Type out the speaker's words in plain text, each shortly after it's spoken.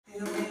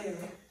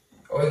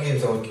What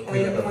games are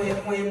when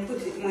you put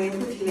it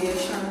in your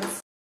shots.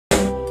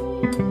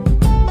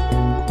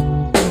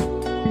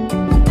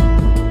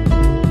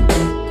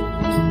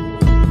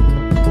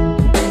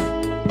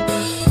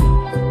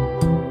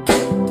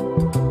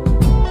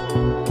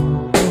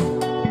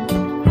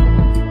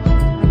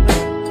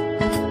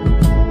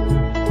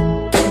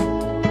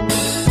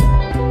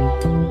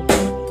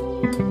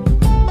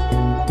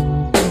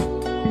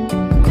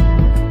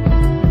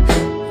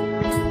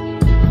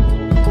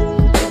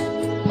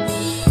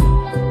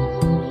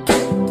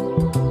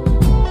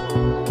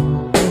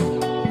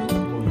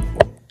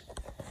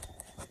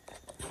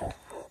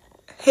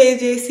 Hey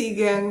JC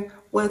gang,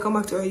 welcome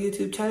back to our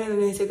YouTube channel.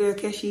 And it's your girl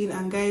Keshin,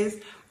 and guys,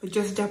 we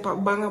just drop a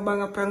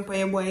banger prank for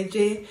your boy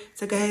Jay.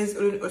 So guys,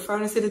 if you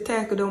want to see the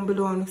title down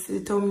below and see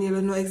the thumbnail,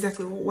 you know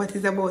exactly what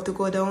is about to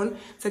go down.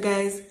 So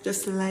guys,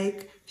 just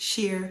like,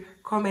 share,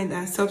 comment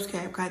and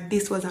subscribe because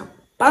this was a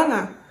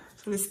banger.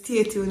 So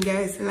stay tuned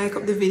guys, like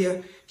up the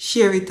video,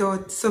 share it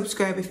out,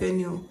 subscribe if you're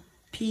new.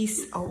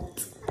 Peace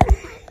out.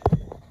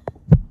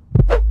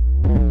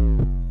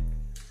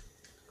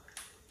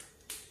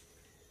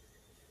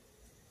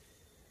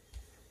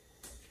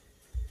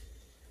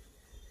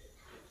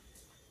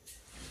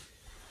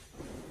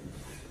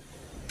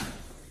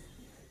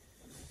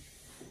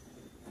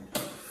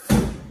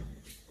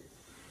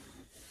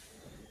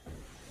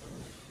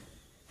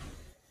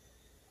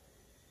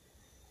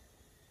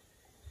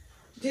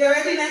 Do you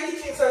already like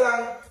teaching so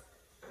long?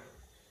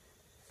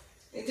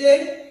 You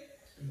did?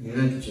 You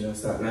know teaching, I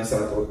start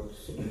out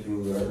something to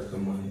work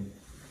on mine.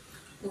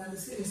 I want to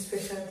see the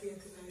specialty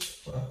tonight.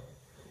 What?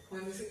 I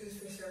want to see the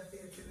specialty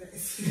tonight.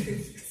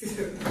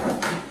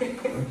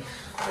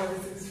 I want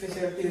to see the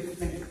specialty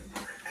tonight.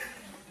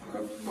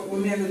 But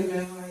when I'm going to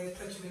you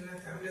touch me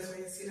that time, that's why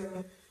you sit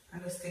down and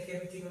just take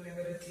everything when I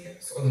go to you.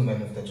 So what do you mean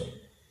by touch me?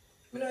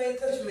 When you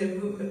touch me,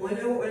 when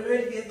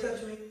you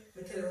touch me,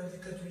 I tell you when you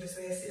touch me, just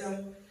why you sit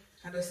down.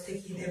 And just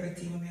take in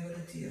everything when I go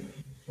to you.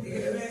 You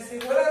get what I say?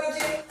 What are you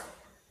doing?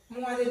 I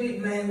want to do it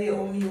my way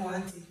or me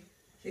want it.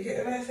 You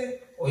get what I say?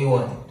 What you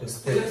want?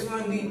 Just tell me. I just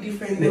want to do it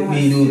different. Let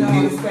me do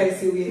it.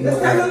 Spicy way.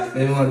 Let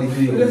me want to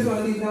do I just want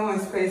to do it now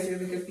spicy way.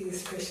 Make it feel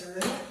special.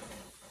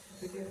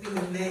 Make it feel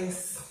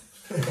nice.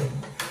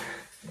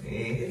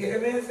 You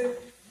get what I say?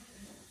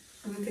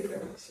 I'm going to take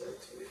that shirt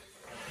to you.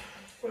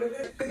 What are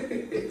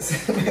you? So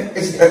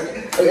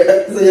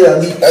yeah,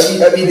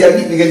 I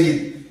beat because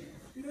you.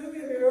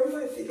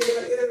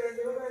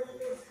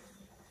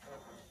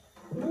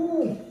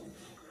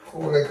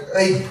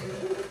 Hey.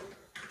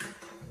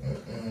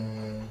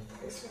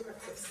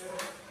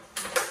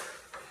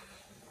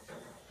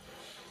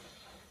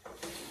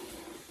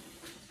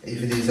 If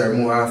these are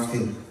more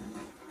often.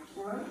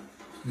 What?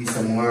 These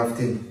are more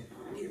often.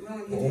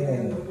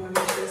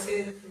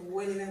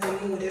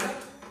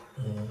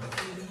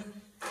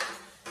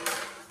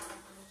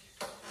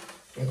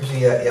 Because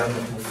you're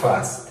not too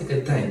fast. Take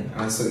your time.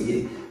 And so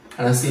yeah.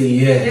 And I say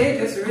yeah.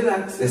 Yeah, just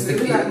relax. Just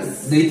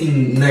relax. Do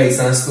it nice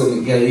and slow.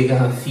 Yeah, you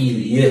can feel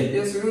it.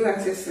 Yeah. Just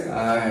relax yourself.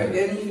 Alright.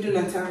 Then if you do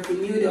not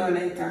talking, you don't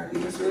like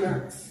talking. Just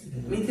relax.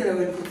 Me tell you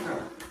when to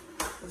talk.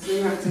 Just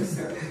relax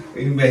yourself.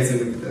 You buy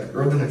something like that.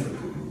 Rub the next one.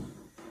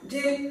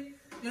 Jay,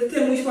 just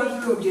tell me which one to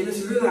rub, Jay.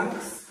 Just relax.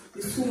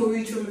 It's too much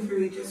reach from me for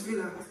you. Just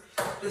relax.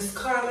 Just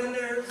calm the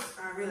nerves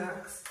and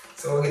relax.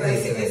 So we'll get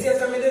this tonight. You see,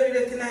 after me doing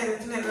it tonight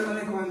we're going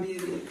to go and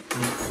baby.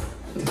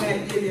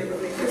 Tonight, baby, I'm going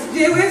to make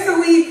Jay, where's the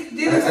week?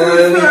 Jay, where's the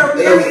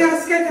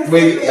week?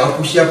 Wait, I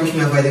push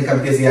me by the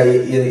campus here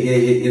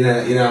in a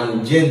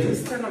gentle.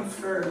 Stand up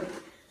firm.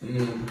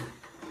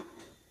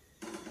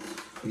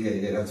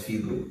 Yeah, that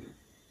feel good.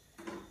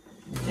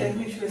 Just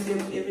make sure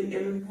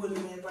every bone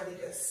in your body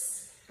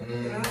just, you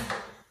know,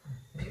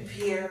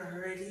 prepare and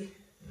ready.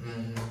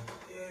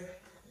 Yeah.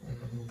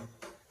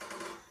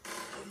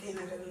 Again, I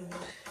don't know.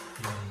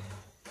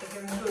 You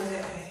can close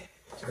your eye.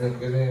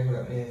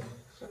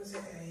 Close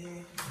your eye,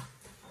 yeah.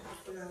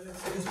 But I'm just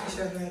for the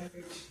special night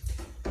fridge.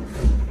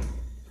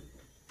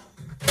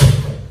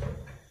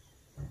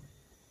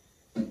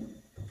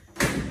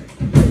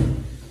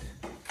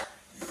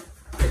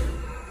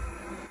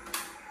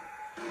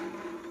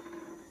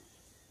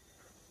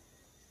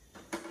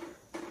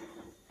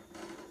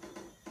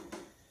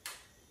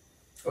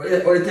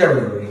 What is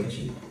terrible about it?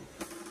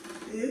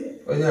 Yeah?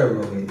 What is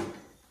terrible about it?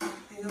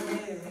 You know,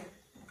 yeah.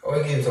 What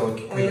games are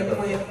When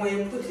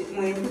you put it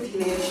in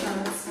your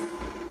shots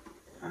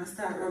and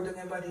start rubbing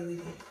your body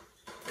with it.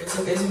 It's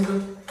okay, simple.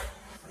 When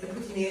you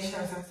put it in your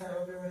shots and start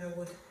rubbing on your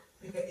wood,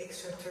 make an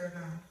extra turn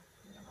on.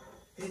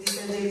 Jay,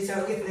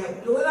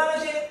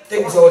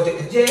 Take this out.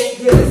 Jay,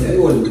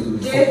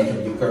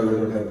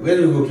 where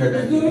do you go,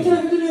 Karen? do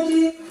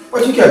Jay.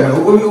 What you care, man?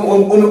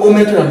 What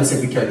make you on the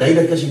second care? That is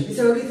catching. It's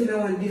all getting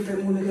one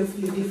different mood, you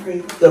feel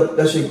different.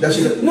 That's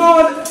it.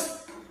 No!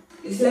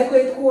 It's like when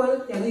it's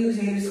cold, you're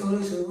using this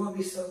color, so rub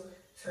it so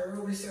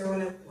rub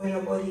it when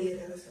your body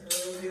is.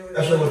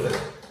 That's your water.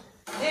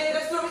 Yeah,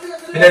 that's not what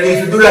And then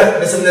if you do that,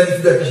 that's something that you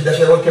do that, that's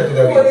your water to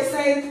that. Oh, this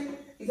side,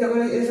 it's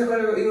going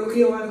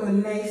to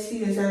nice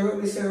feel, so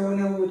rub it around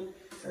your wood.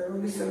 So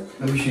rub it so.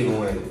 Let me show you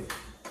why.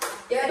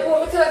 Yeah, the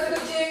one we tell her to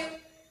do, Jay.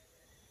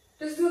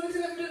 Just do what we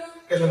tell her to do.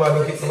 Catch the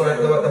barbecue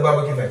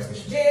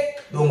vibes. Jay.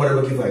 Don't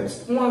barbecue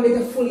vibes. I want to make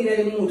a fully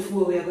in the mood for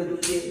what we are going to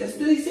do, Jay. Let's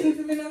do this thing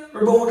for me now.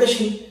 Remember what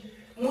Kashi?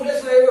 Mood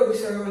is my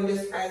rubbish around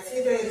this. I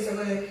see that it's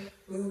going to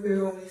rub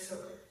around this.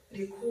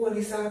 The cold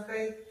is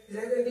outside. Is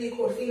that going to be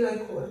cold? Feel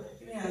like cold?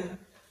 Yeah.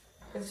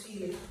 Let's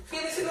feel it. Feel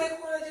it like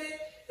cold, Jay?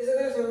 Is it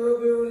going to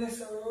rub around this?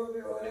 Rub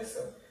around this?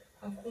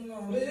 I'm cool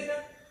now. Do it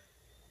now?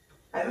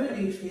 I'm going to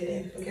do it for you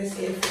then. You can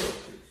see it for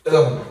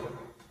you.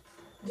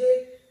 Jay,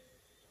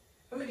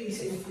 let me do this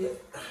for you.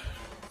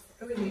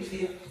 Let me do it for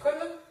you.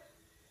 Come on.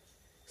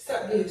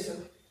 Stop doing so.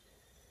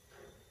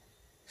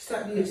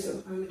 Stop doing so.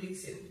 I'm going to do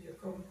this for you.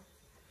 Come.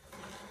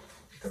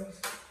 Come.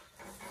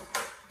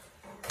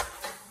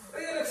 What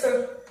do you look so?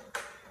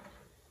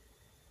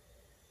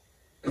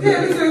 Yeah,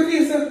 look so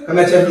please, sir. Come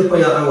here, look on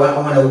your hand. I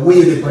want to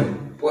weigh the pan.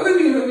 What do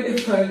you mean with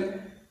the pan?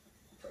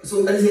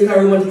 So that is a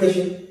car romantic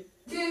Kashi?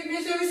 Jay,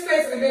 make sure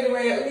respect me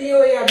anyway. You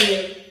know you're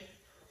doing.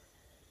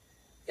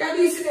 You're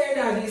decent there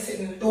now,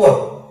 decent. Do what?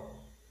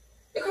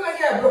 You come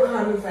here, I broke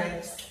all my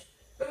vibes.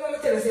 Remember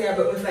tell us I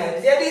broke my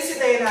vibes. You're decent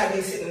there now,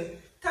 decent.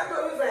 Talk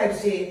about my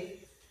vibes, Jay.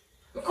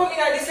 I come in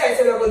and decide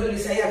to go do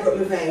this and I broke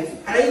my vibes.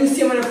 And I used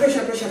to man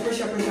pressure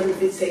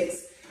with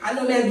sex. I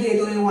know my gay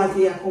don't want to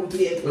hear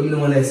complain. What do you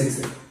want like sex?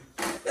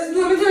 Let's do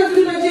what we tell you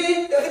to do,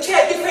 Jay. You try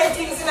different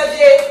things in a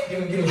Jay.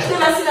 Give me. I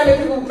don't see that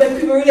make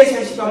people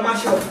relationship and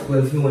mash up.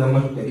 Well, if you want to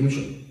mash up, give me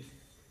shot.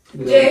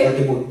 Jay,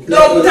 don't put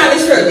on the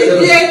shirt.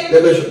 Jay,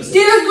 let's do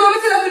what we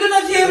tell you to do,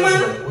 Jay, man.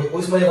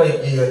 What's my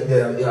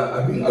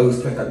I will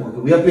spend that work.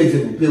 We are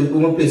playing we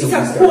want to play some.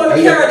 It's a cold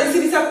carrot.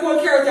 It's a cold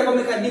carrot that will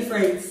make a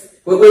difference.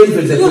 What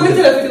difference? Do what we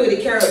tell you to do with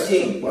the carrot,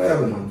 Jay. What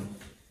happened, man?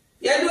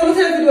 Yeah, do what we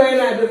tell you to do right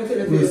now. Do what we tell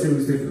you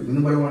to do. We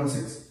nobody want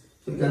sex.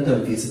 So you can't tell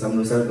me I'm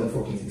not starting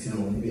fucking sex. You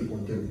know, I'm going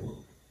to tell you.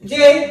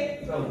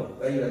 Jay.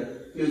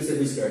 You said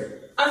this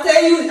carrot. After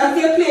you use the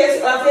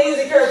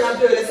carrot on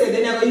play, they said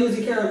they never use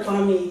the carrot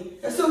on me.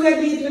 That's so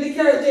heavy eat with the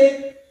carrot,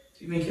 Jay.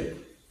 You make it.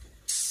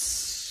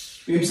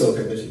 You himself,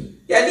 Kashi.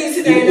 Yeah, this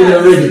is in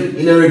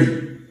already.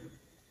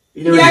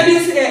 Yeah,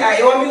 this is there.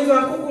 You want me to use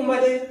one cucumber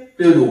then?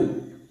 Play low.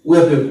 We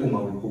are playing cucumber.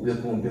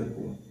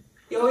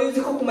 You want to use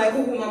the cucumber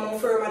more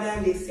firmer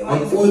than this. We are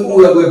going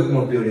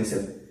to play on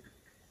yourself.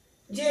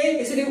 Jay,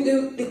 you see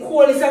the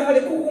coolness of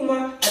the cucumber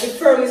and the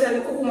firmness of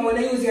the cucumber when I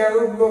use your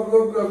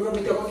rub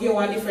it up, you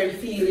want a different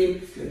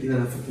feeling. You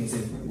don't have fucking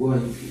sense, man. Go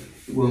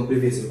and play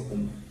this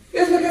cucumber.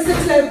 Yes, make a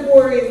sex life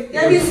boring.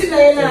 You're this sitting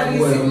there now.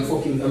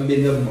 I'm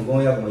being up, man. Go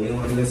and have one. You don't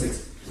want to sex.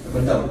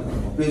 I'm down.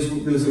 Play this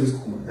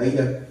cucumber. I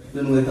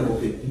don't know what about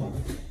play cucumber.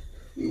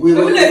 We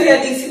don't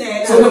have this in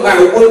there. So,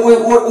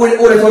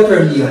 what is what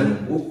turn me on?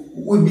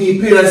 We be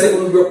playing and say,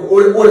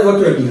 what is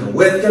what turn me on?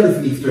 Where can you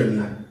finish turn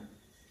me on?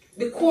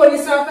 The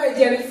coldness of it,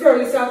 the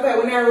firmness of it,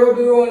 when I rub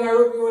it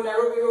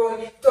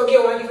around, to get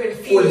one different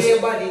feel in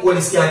your body. What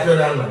is can't turn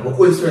on, man?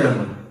 What is turn on,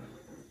 man?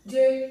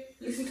 Jay,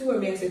 listen to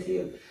what I said to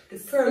you. The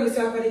firmness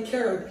of the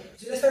carrot.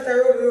 You just start to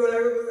rub it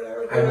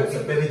around. I want to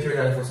maybe turn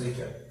on for so you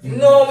can.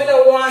 No, I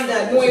don't want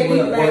that. No, I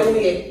need right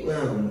away.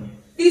 Well,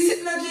 Be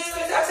sitting there, Jay.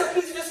 Let's ask a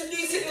please just be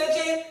sitting there,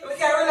 Jay. I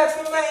can relax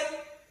my mind.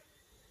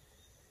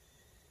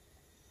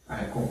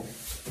 Alright, come.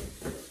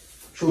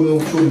 Show me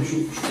where.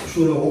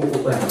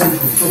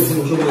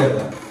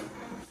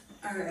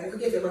 Alright, I'll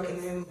get you back in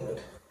the mood.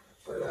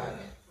 Hold on.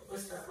 We'll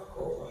start back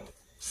over.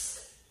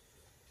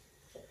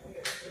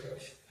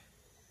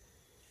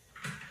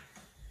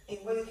 Hey,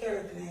 what is the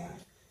carrot in there?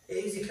 You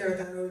use the carrot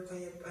and roll it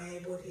on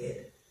your both head.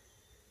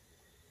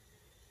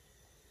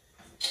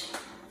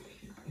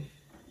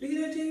 Do you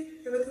know, Jay?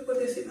 You ever think about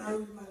this in our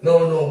room?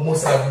 No,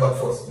 must have back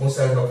first. Must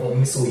have back from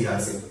Miss Oya.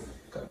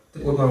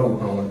 Take what my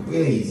room.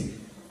 Very easy.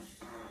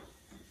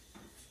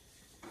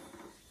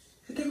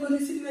 Take out the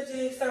signal,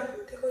 Jay. Stop.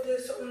 Take out the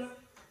something.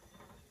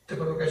 Take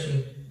out the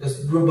Kashi. Just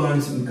rub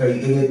on something because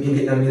you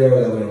get that mirror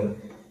all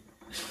around.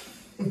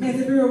 Yeah,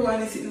 the rub on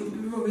the signal.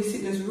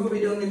 Rub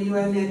it down the new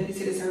and then you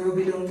see this and rub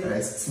it down there.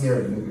 Alright, smear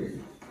it.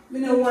 I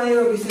don't want to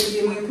rub it so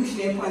when you push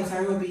their pants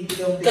and rub it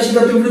down there. Kashi,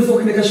 that you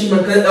fucking the Kashi,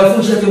 man. That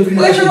food shot you for the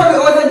Kashi. What you rub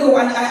it out do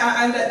and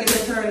that get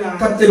a turn on?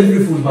 Tap them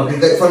free food, man.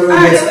 Alright,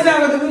 we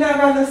don't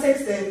have no sex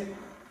then.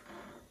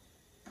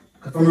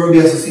 From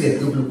Robbie, so see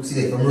that. Look, see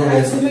that. From Robbie. I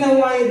don't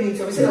want to beat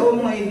so I said, oh,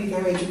 my beat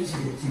already. See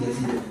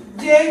that.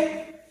 Jay,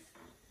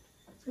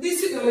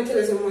 this is not going to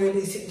tell us more than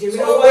this. Jay,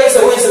 where's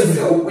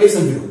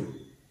some video?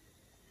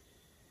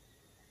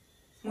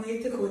 When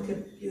you take out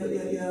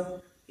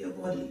your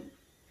body,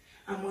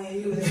 and when you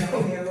use it,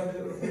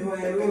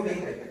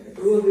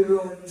 rub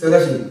it. So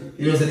actually,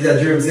 you know, so these are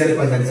germs, the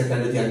point and the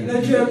second thing. No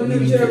germ.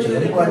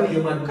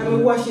 I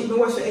wash it,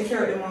 I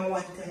carry them on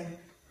one time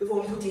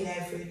before I put it in the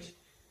fridge.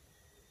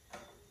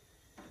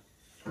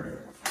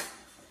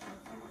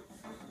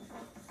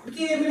 But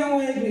you don't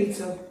want to do it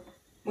so.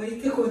 When you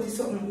take out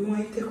something, you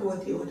want to take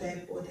out the other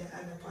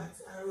underparts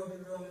and rub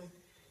it around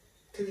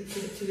till you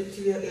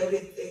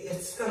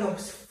stand up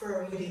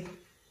firm with it.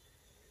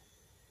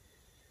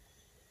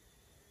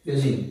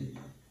 Eugene,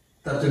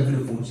 tap them for the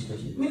food,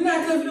 Kashi. I'm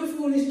not telling you the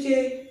foolish,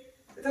 Jay.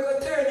 It's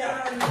going to turn your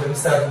arm Let me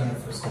start with you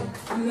first.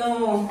 Come.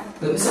 No.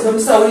 Let me start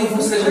with you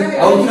first. I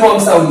want you to know I'm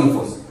starting with you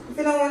first. If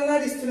you don't want to know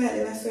this tonight,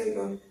 then I swear you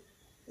go.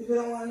 If you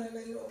don't want to,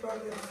 then no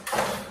problem.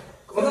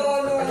 Come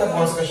on. No. I have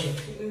one question.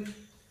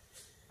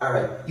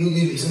 Alright,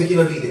 you so make you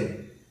not do it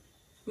then.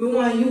 I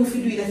want you to do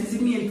it. That is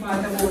the main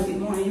part about it. I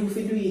want you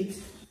to do it.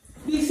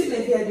 Be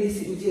sitting there, be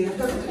sitting there.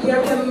 You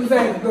have to be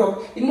very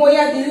broke. The more you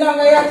have, the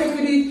longer you take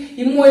to do it,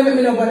 the more you make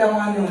me know what I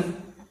want to know.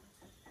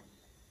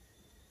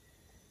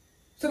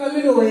 So let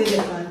me know where you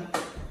get, man.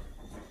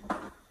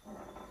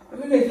 Let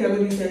me know if you're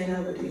going to do it or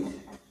not do it.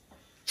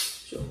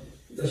 Sure.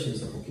 That's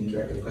just a fucking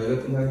character. Because you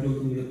think I joke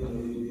with you.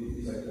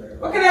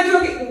 What can I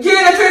joke?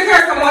 Jane, I throw a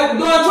carrot, come on.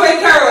 Don't throw a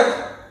carrot.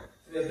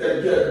 You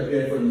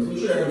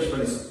should have much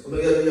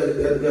money.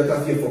 You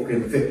can't feel for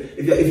cream.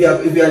 If you are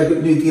good, you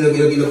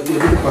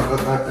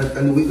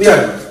and we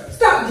are.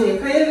 Stop, Jay.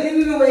 Can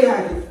you know where you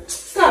are?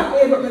 Stop.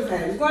 Can you put my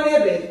vibes? Go on your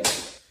bed.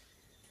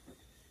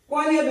 Go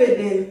on your bed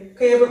then.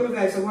 Can you put my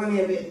vibes? So go on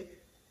your bed.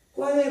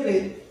 Go on your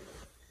bed.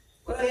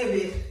 Go on your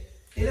bed.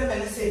 You don't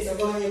have to say so.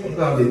 Go on your bed.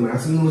 Go on your bed, man.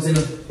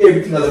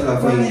 Everything I look at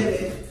for you. Go on your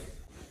bed.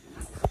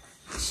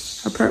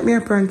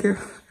 I prank you.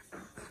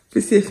 She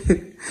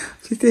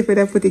said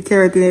I put the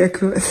carrot in your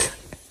clothes.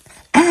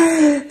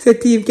 So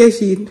Team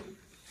Keshin.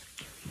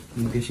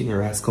 Team Keshin,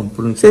 your ass come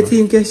put on. So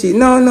Team Keshin.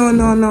 No,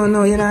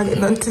 you're not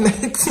getting none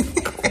tonight.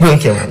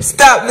 Okay,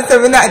 stop, because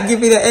we're not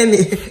giving you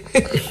any.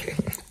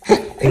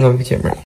 Hang on, camera.